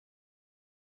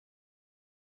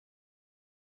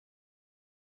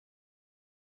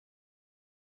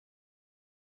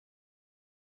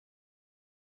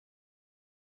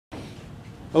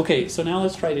Okay, so now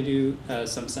let's try to do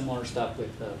some similar stuff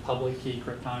with public key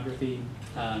cryptography.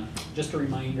 Just a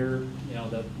reminder, you know,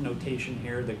 the notation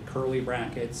here, the curly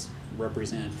brackets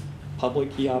represent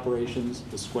public key operations.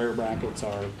 The square brackets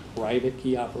are private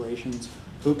key operations.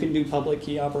 Who can do public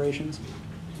key operations?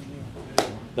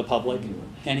 The public.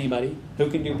 Anybody? Who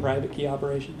can do private key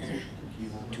operations?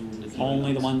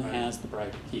 Only the one that has the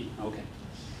private key. Okay.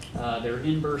 They're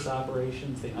inverse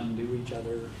operations. They undo each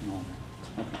other. And all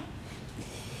that. Okay.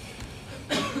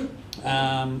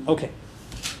 Okay,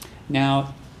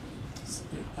 now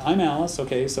I'm Alice.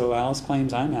 Okay, so Alice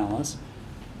claims I'm Alice.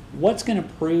 What's going to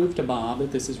prove to Bob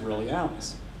that this is really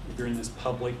Alice if you're in this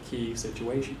public key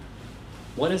situation?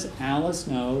 What does Alice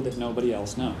know that nobody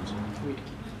else knows?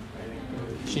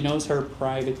 She knows her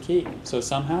private key. So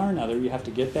somehow or another you have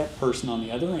to get that person on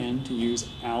the other end to use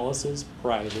Alice's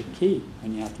private key,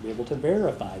 and you have to be able to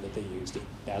verify that they used it.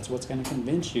 That's what's going to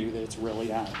convince you that it's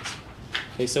really Alice.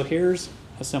 Okay, so here's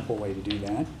a simple way to do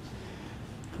that.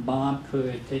 Bob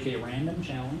could take a random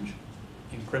challenge,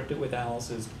 encrypt it with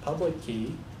Alice's public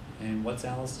key, and what's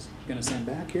Alice going to send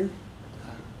back here?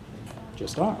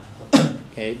 Just R.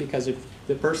 Okay, because if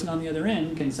the person on the other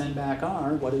end can send back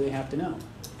R, what do they have to know?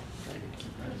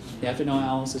 You have to know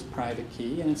Alice's private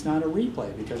key, and it's not a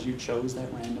replay because you chose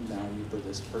that random value for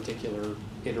this particular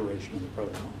iteration of the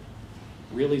protocol.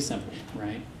 Really simple,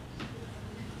 right?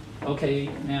 Okay,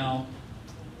 now,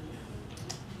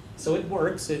 so it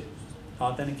works. It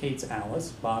authenticates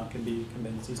Alice. Bob can be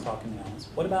convinced he's talking to Alice.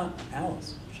 What about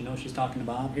Alice? She knows she's talking to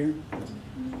Bob here?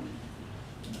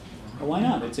 Well, why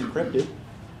not? It's encrypted.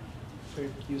 Okay,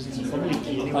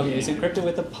 it's encrypted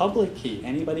with a public key.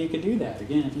 Anybody could do that.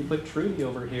 Again, if you put Trudy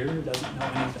over here who doesn't know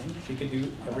anything, she could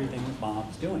do everything that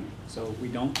Bob's doing. So we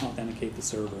don't authenticate the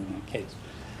server in that case.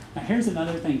 Now here's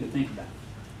another thing to think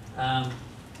about.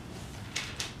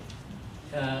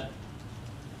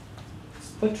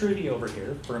 Put Trudy over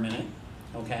here for a minute,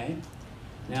 okay?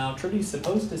 Now Trudy's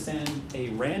supposed to send a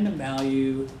random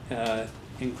value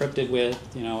encrypted with,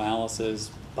 you know,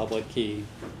 Alice's public key.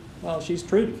 Well, she's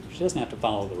Trudy. She doesn't have to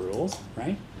follow the rules,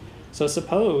 right? So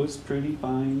suppose Trudy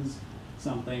finds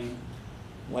something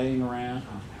laying around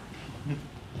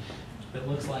that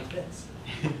looks like this.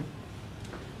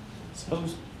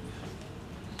 Suppose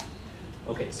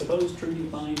Trudy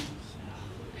finds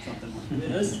something like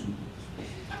this.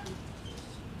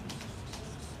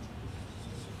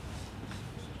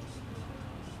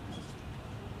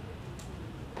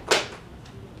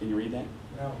 Can you read that?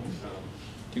 No.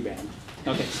 Too bad.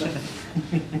 Okay, so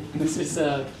this is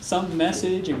some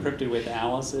message encrypted with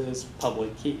Alice's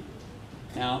public key.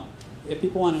 Now, if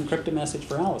people want to encrypt a message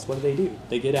for Alice, what do?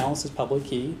 They get Alice's public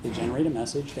key, they generate a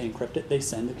message, they encrypt it, they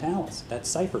send it to Alice.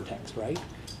 That's ciphertext, right?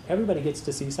 Everybody gets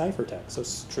to see ciphertext, so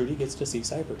Trudy gets to see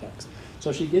ciphertext.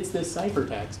 So she gets this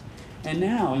ciphertext, and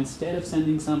now instead of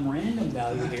sending some random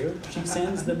value here, she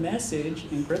sends the message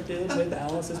encrypted with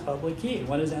Alice's public key.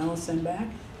 What does Alice send back?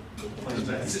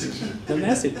 The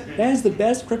message. That is the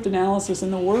best cryptanalysis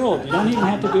in the world. You don't even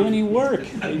have to do any work.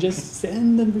 They just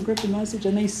send the encrypted message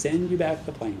and they send you back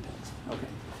the plain text. Okay.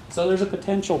 So there's a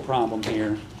potential problem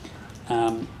here,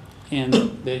 and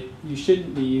that you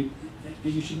shouldn't be.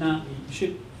 You should not. You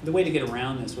should. The way to get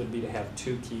around this would be to have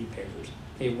two key pairs.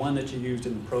 Okay, one that you used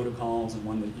in the protocols and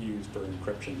one that you used for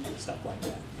encryption and stuff like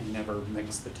that, and never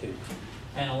mix the two.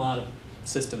 And a lot of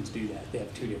systems do that. They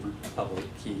have two different public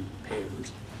key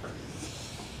pairs.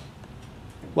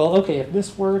 Well, okay, if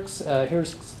this works,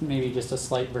 here's maybe just a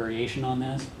slight variation on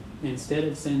this. Instead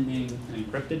of sending an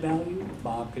encrypted value,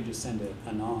 Bob could just send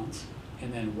a nonce.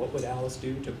 And then what would Alice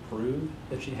do to prove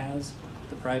that she has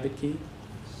the private key?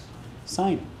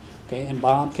 Sign it. Okay, and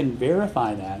Bob can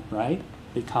verify that, right?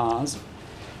 Because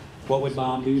what would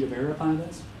Bob do to verify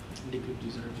this?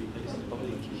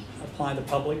 Apply the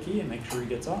public key and make sure he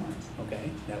gets on it.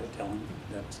 Okay, that would tell him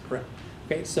that's correct.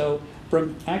 Okay, so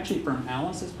from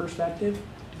Alice's perspective,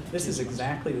 this is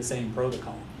exactly the same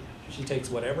protocol. She takes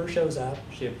whatever shows up,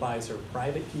 she applies her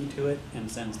private key to it, and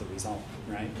sends the result,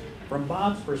 right? From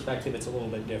Bob's perspective, it's a little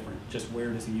bit different. Just where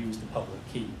does he use the public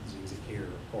key? Does he use it here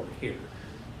or here?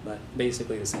 But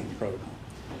basically the same protocol.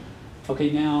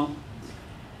 Okay, now,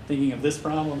 thinking of this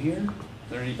problem here, are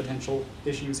there any potential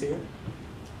issues here?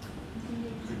 Couldn't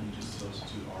you just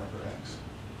substitute R for X?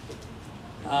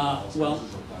 Well,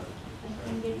 I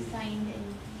can get signed in.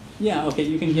 yeah, okay,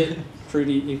 you can get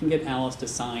Trudy, you can get Alice to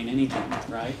sign anything,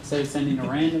 right? Instead of sending a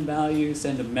random value,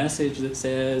 send a message that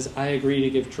says, I agree to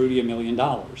give Trudy $1 million.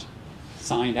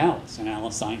 Signed Alice, and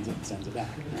Alice signs it and sends it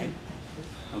back, right?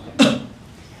 Okay.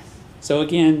 So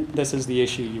again, this is the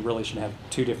issue. You really should have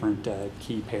two different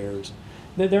key pairs.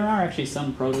 There are actually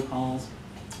some protocols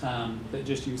that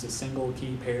just use a single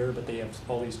key pair, but they have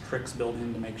all these tricks built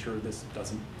in to make sure this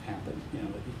doesn't happen, you know,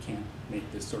 that you can't make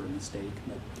this sort of mistake.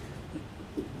 But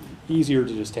easier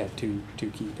to just have two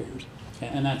key pairs.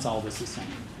 And that's all this is saying.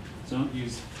 So don't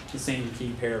use the same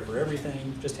key pair for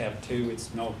everything, just have two. It's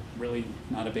really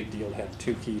not a big deal to have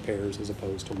two key pairs as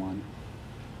opposed to one.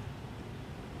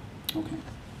 Okay.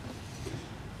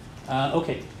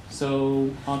 Okay,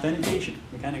 so authentication,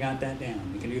 we kind of got that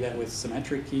down. We can do that with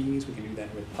symmetric keys, we can do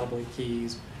that with public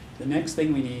keys. The next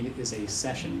thing we need is a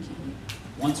session key.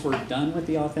 Once we're done with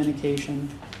the authentication,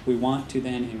 we want to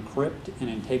then encrypt and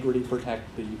integrity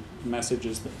protect the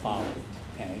messages that follow.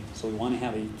 Okay, so we want to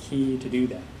have a key to do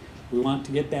that. We want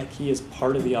to get that key as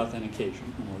part of the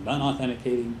authentication. When we're done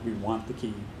authenticating, we want the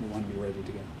key. We want to be ready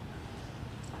to go.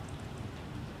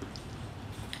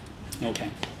 Okay.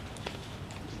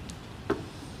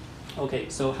 Okay,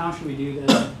 so how should we do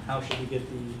this? How should we get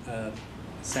the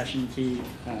session key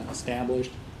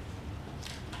established?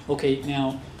 Okay,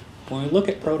 now when we look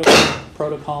at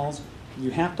protocols,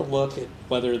 you have to look at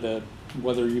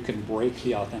whether you can break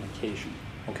the authentication.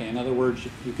 Okay, in other words,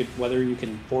 whether you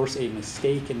can force a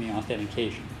mistake in the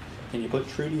authentication. Can you put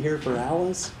Trudy here for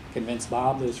Alice? Convince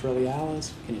Bob that it's really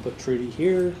Alice? Can you put Trudy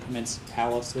here? Convince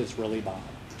Alice that it's really Bob?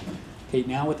 Okay,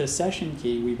 now with a session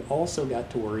key, we've also got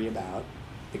to worry about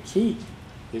the key.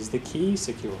 Is the key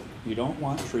secure? You don't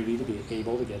want Trudy to be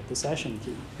able to get the session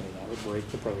key. Okay, that would break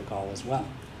the protocol as well.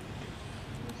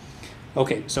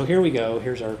 Okay, so here we go.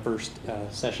 Here's our first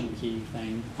session key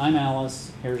thing. I'm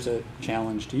Alice. Here's a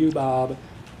challenge to you, Bob.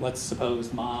 Let's suppose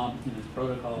Bob in his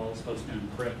protocol is supposed to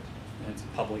encrypt its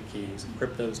public keys.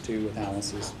 Encrypt those two with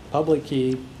Alice's public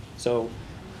key. So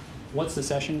what's the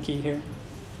session key here?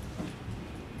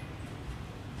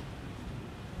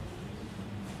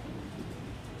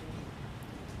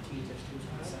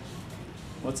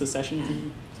 What's the session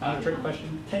key? Not a trick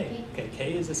question. K. Okay,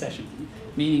 K is the session key.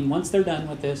 Meaning once they're done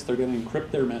with this, they're going to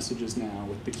encrypt their messages now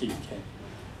with the key K.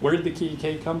 Where did the key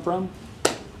K come from?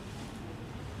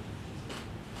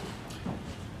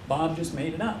 Bob just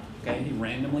made it up. Okay, he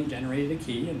randomly generated a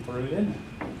key and threw it in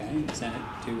there. Okay, and sent it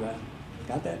to,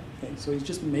 got that? Okay, so he's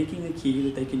just making a key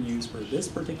that they can use for this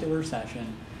particular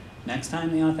session. Next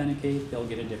time they authenticate, they'll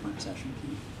get a different session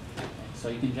key. Okay, so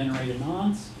you can generate a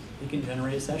nonce, you can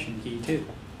generate a session key too,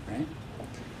 right?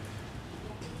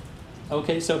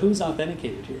 Okay, so who's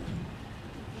authenticated here?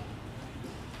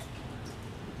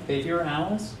 Okay, if you're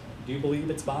Alice, do you believe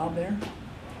it's Bob there?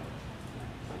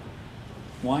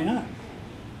 Why not?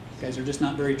 You guys are just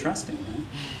not very trusting,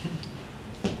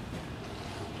 right?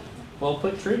 Well,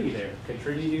 put Trudy there. Could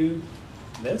Trudy do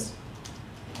this?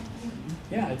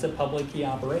 Yeah, it's a public key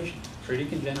operation. Trudy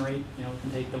can generate,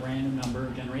 can take the random number,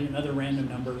 generate another random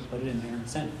number, put it in there and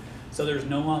send it. So there's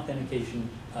no authentication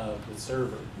of the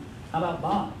server. How about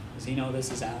Bob? Does he know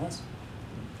this is Alice?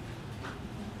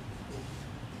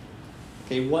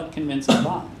 Okay, what convinces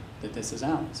Bob that this is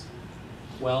Alice?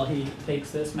 Well, he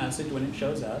takes this message when it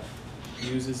shows up,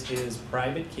 uses his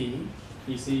private key,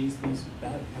 he sees these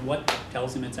values, and what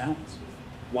tells him it's Alice?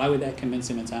 Why would that convince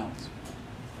him it's Alice?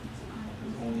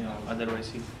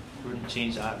 Otherwise he wouldn't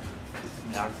change R.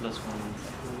 R plus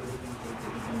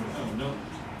 1. No,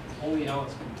 only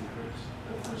Alice can do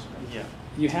first. Yeah.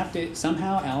 You have to,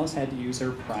 somehow Alice had to use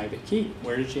her private key.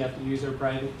 Where did she have to use her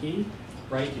private key?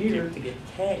 Right here to get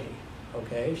K.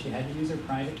 Okay, she had to use her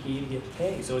private key to get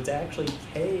K. So it's actually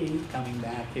K coming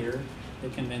back here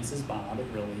that convinces Bob it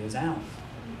really is Alice.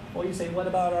 Well, you say, what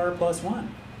about R plus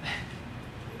 1?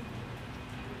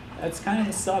 That's kind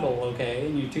of subtle, okay,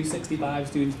 and you 265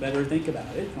 students better think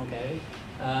about it, okay?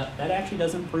 That actually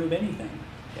doesn't prove anything,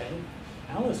 okay?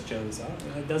 Alice chose up,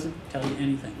 it doesn't tell you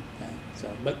anything, okay? So,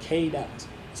 but K does.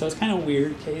 So it's kind of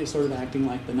weird. K is sort of acting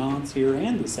like the nonce here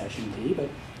and the session key, but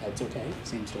that's okay,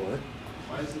 seems to work.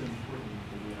 Why is it important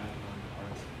that we add on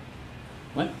R?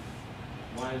 What?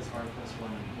 Why is R plus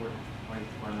 1 important?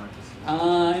 Why not just?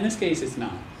 In this case, it's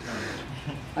not.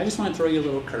 I just want to throw you a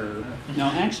little curve. No,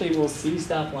 actually, we'll see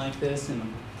stuff like this in the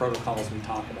protocols we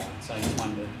talk about. So I just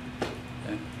wanted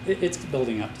to, it's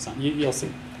building up to something. You'll see.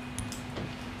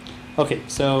 Okay,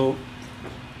 so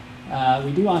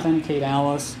we do authenticate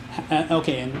Alice.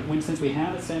 Okay, and since we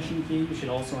have a session key, you should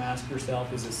also ask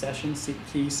yourself, is the session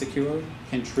key secure?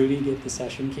 Can Trudy get the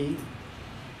session key?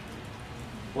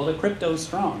 Well, the crypto's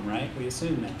strong, right? We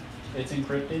assume that. It's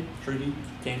encrypted. Trudy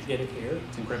can't get it here.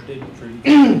 It's encrypted. Trudy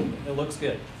can't get it. It looks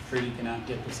good. Trudy cannot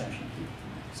get the session key.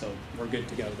 So we're good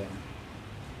to go there.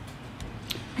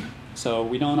 So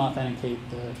we don't authenticate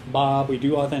Bob. We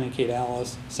do authenticate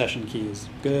Alice. Session key is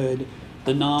good.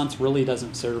 The nonce really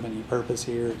doesn't serve any purpose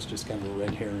here. It's just kind of a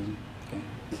red herring. Okay.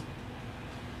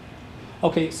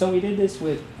 Okay, so we did this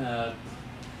with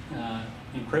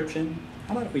encryption.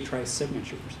 How about if we try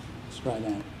signatures? Let's try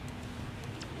that.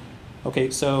 Okay,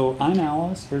 so I'm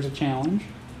Alice, here's a challenge,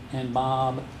 and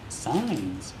Bob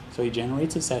signs. So he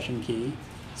generates a session key,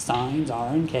 signs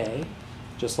R and K,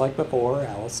 just like before.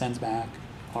 Alice sends back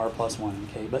R plus 1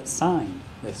 and K, but signed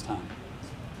this time.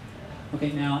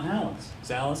 Okay, now Alice.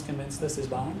 Is Alice convinced this is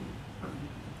Bob?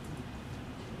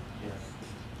 Yes.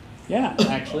 Yeah,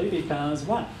 actually, because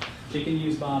what? She can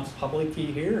use Bob's public key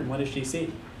here, and what does she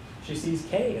see? She sees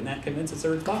K, and that convinces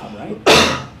her it's Bob, right?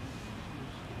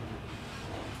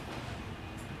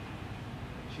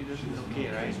 She doesn't know K,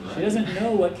 right? She doesn't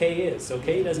know what K is, so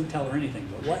K doesn't tell her anything.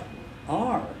 But what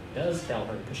R does tell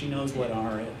her, because she knows what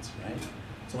R is, right?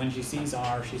 So when she sees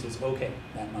R, she says, okay,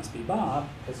 that must be Bob,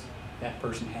 because that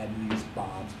person had used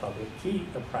Bob's public key,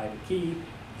 or private key,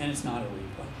 and it's not a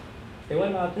replay. Okay, what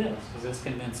about this? Does this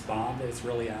convince Bob that it's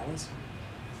really Alice?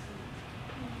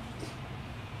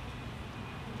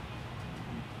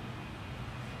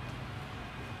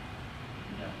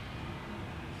 No.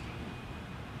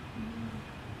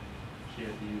 She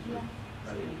had to use her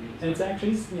private key. And it's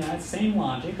actually, yeah, it's same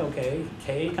logic, okay,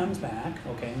 K comes back,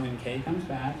 okay, when K comes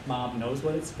back, Bob knows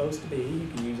what it's supposed to be. You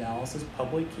can use Alice's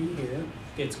public key here.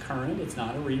 It's current, it's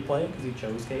not a replay because he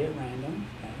chose K at random,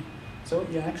 okay. So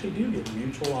you actually do get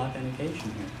mutual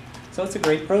authentication here. So it's a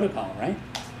great protocol, right?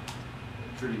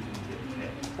 Trudy can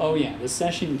get K. Oh yeah, the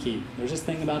session key. There's this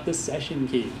thing about the session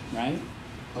key, right?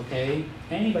 Okay,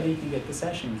 anybody can get the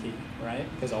session key, right?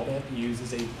 Because all they have to use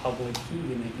is a public key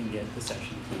and they can get the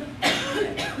session key.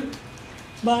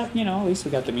 But, you know, at least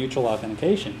we got the mutual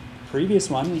authentication. Previous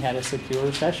one, we had a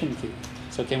secure session key.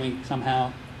 So can we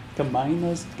somehow combine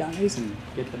those guys and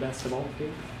get the best of all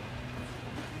here?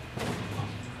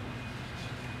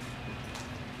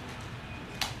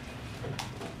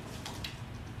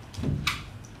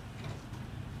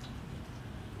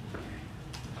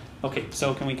 Okay,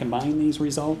 so can we combine these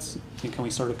results? And can we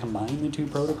sort of combine the two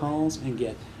protocols and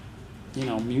get, you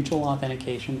know, mutual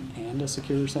authentication and a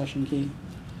secure session key?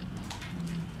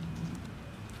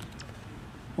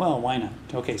 Well, why not?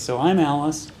 Okay, so I'm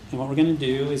Alice, and what we're going to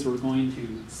do is we're going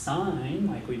to sign,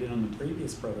 like we did on the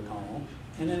previous protocol,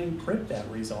 and then encrypt that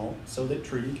result so that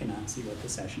Trudy cannot see what the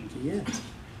session key is.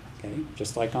 Okay,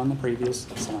 just like on the previous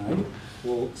slide,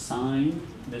 we'll sign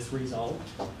this result,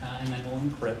 and then we'll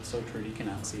encrypt so Trudy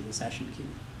cannot see the session key.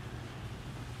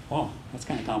 Well, that's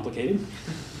kind of complicated.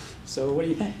 So what do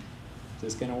you think? Is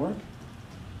this going to work?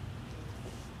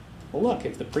 Well, look,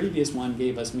 if the previous one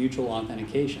gave us mutual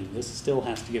authentication, this still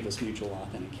has to give us mutual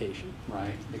authentication,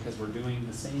 right? Because we're doing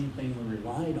the same thing we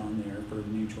relied on there for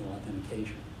mutual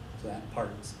authentication. So that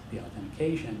part's the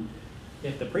authentication.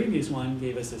 If the previous one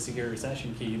gave us a secure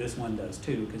session key, this one does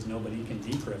too, because nobody can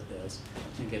decrypt this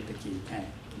and get the key K.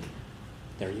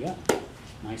 There you go.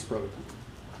 Nice protocol.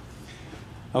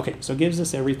 Okay, so it gives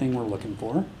us everything we're looking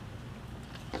for.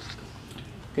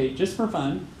 Okay, just for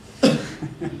fun.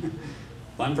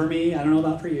 Fun for me, I don't know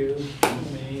about for you. Fun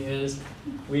for me is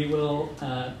we will,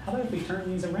 how about if we turn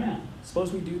these around?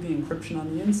 Suppose we do the encryption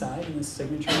on the inside and the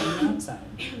signature on the outside.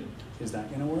 Is that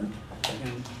going to work? Is that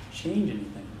going to change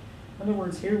anything? In other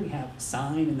words, here we have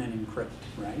sign and then encrypt,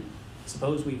 right?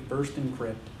 Suppose we first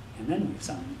encrypt and then we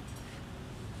sign.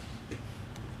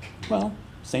 Well,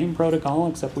 same protocol,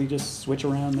 except we just switch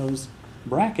around those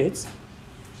brackets.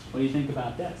 What do you think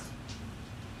about this?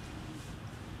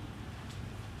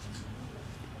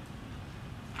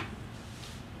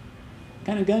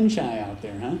 Kind of gun shy out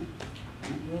there, huh?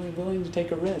 Not really willing to take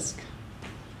a risk.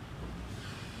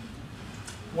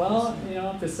 Well, you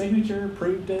know, if the signature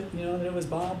proved it, you know, that it was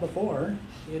Bob before,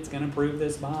 it's going to prove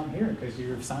this Bob here because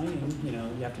you're signing, you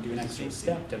know, you have to do an extra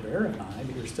step to verify,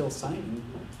 but you're still signing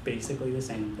basically the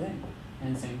same thing.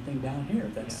 And same thing down here.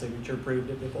 If that signature proved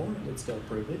it before, it would still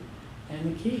prove it.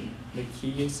 And the key. The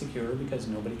key is secure because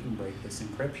nobody can break this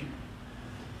encryption.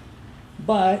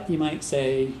 But you might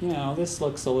say, you know, this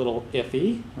looks a little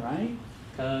iffy, right?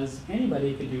 Because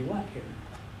anybody could do what here?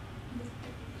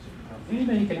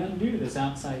 Anybody can undo this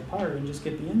outside part and just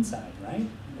get the inside, right?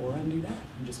 Or undo that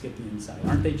and just get the inside.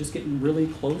 Aren't they just getting really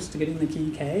close to getting the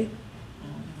key K?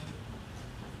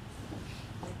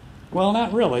 Well,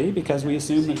 not really, because we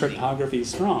assume the cryptography is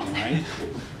strong, right?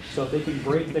 So if they can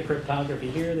break the cryptography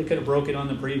here, they could have broke it on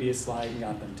the previous slide and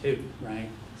got them too, right?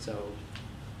 So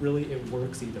really it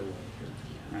works either way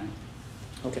here, right?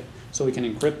 Okay, so we can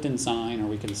encrypt and sign, or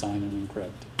we can sign and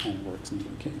encrypt, and it works in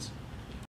either case.